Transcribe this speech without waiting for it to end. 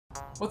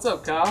What's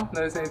up, Kyle?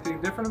 Notice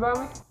anything different about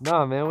me?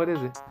 Nah, man, what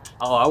is it?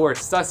 Oh, I wear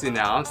Stussy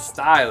now. I'm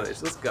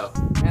stylish. Let's go.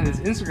 Man, this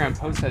Instagram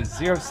post has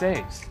 0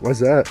 saves. What's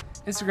that?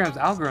 Instagram's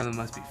algorithm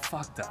must be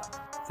fucked up.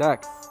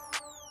 Zach.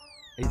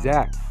 Hey,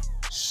 Zach.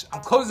 Shh,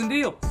 I'm closing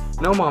deals.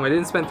 No, Mom, I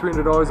didn't spend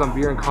 $300 on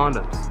beer and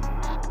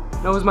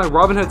condoms. No, it was my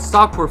Robinhood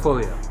stock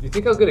portfolio. Do you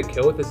think I'll get a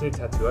kill with this new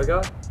tattoo I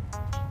got?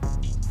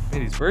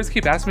 Man, these birds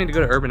keep asking me to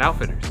go to Urban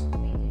Outfitters.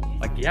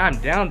 Like, yeah, I'm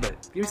down,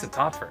 but give me some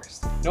top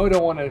first. No, I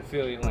don't want an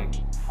affiliate link.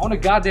 I want a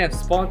goddamn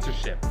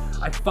sponsorship.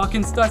 I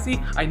fucking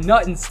Stussy, I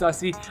nut in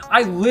Stussy,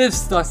 I live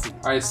Stussy.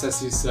 All right,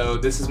 Stussy, so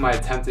this is my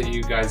attempt at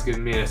you guys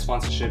giving me a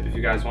sponsorship. If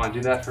you guys want to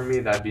do that for me,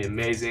 that'd be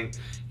amazing.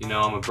 You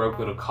know, I'm a broke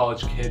little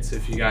college kid, so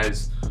if you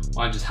guys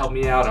want to just help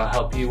me out, I'll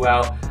help you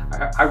out.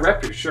 I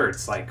rep your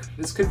shirts. Like,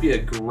 this could be a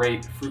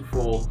great,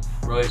 fruitful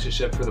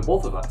relationship for the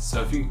both of us.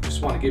 So if you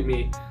just want to give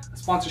me a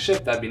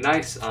sponsorship, that'd be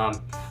nice.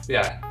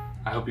 Yeah,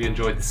 I hope you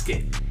enjoyed the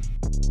skit.